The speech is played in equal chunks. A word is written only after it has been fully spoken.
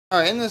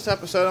Alright, in this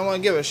episode I want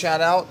to give a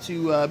shout out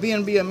to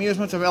B&B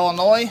Amusement of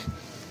Illinois.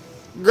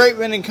 Great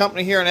vending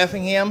company here in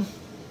Effingham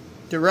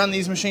to run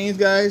these machines,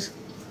 guys.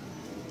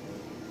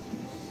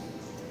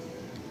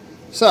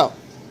 So,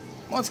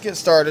 let's get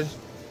started.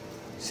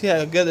 See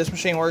how good this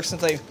machine works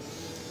since they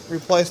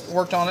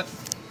worked on it.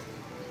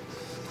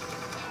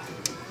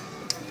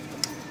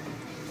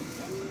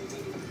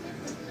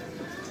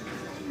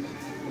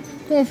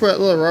 Going for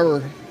that little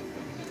rubber.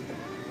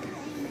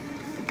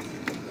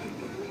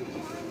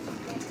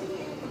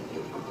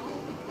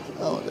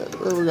 Oh, that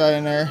rubber got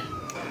in there.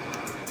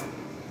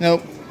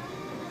 Nope.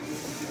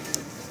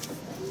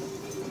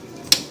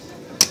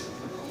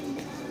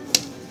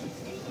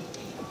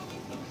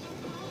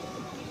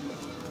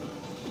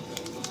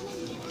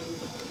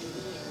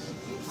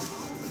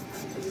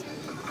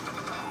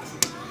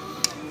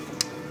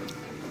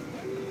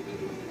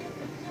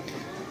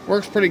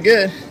 Works pretty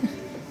good.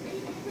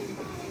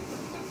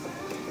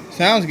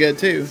 Sounds good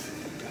too.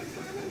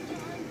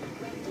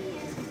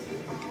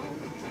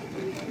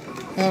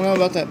 I don't know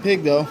about that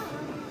pig though.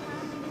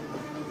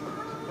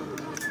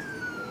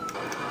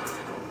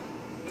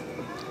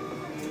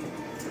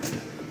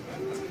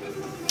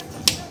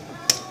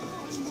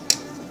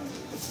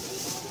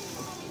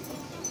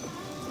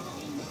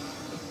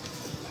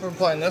 We're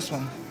playing this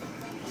one.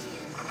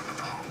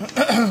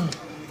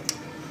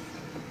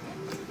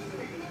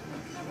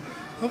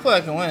 Hopefully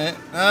I can win it.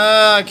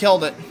 I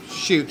killed it.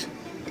 Shoot.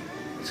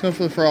 Let's go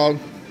for the frog.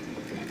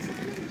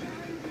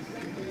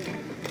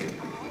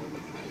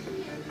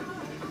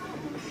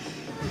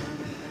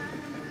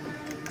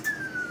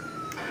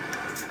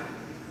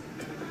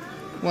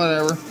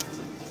 Whatever.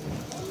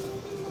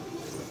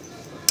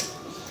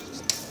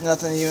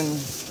 Nothing even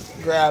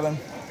grabbing.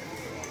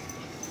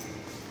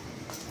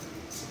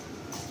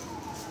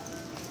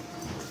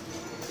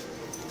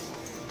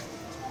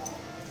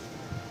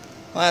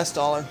 Last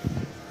dollar.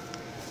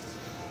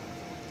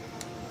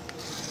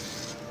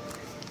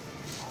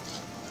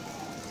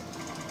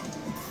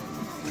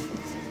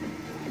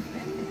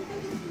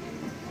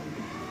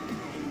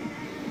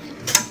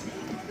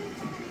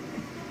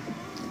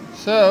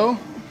 So,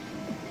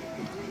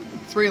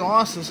 3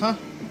 losses, huh?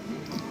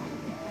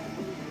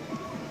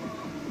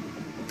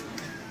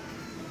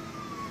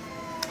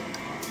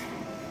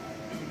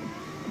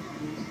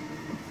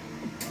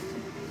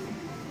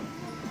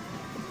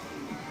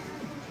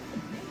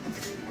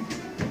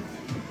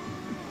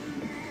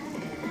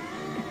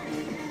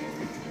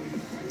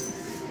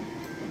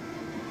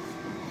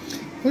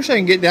 Wish I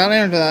could get down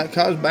there into that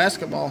college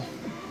basketball,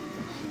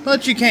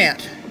 but you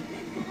can't.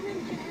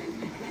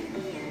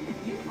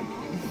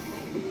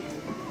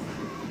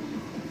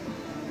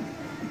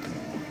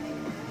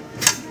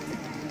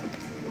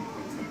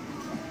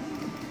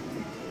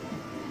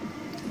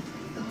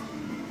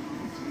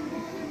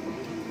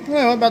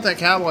 Well, what about that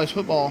Cowboys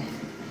football?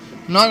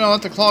 I'm not going to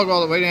let the claw go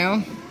all the way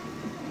down.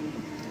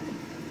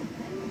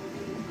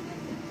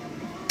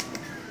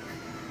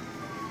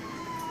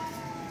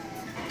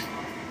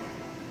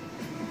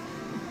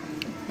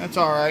 That's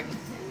alright.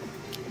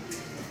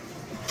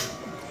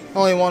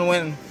 Only 1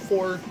 win,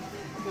 4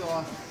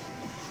 lost.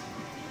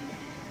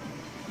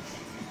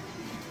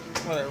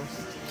 Whatever.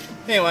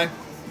 Anyway,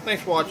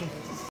 thanks for watching.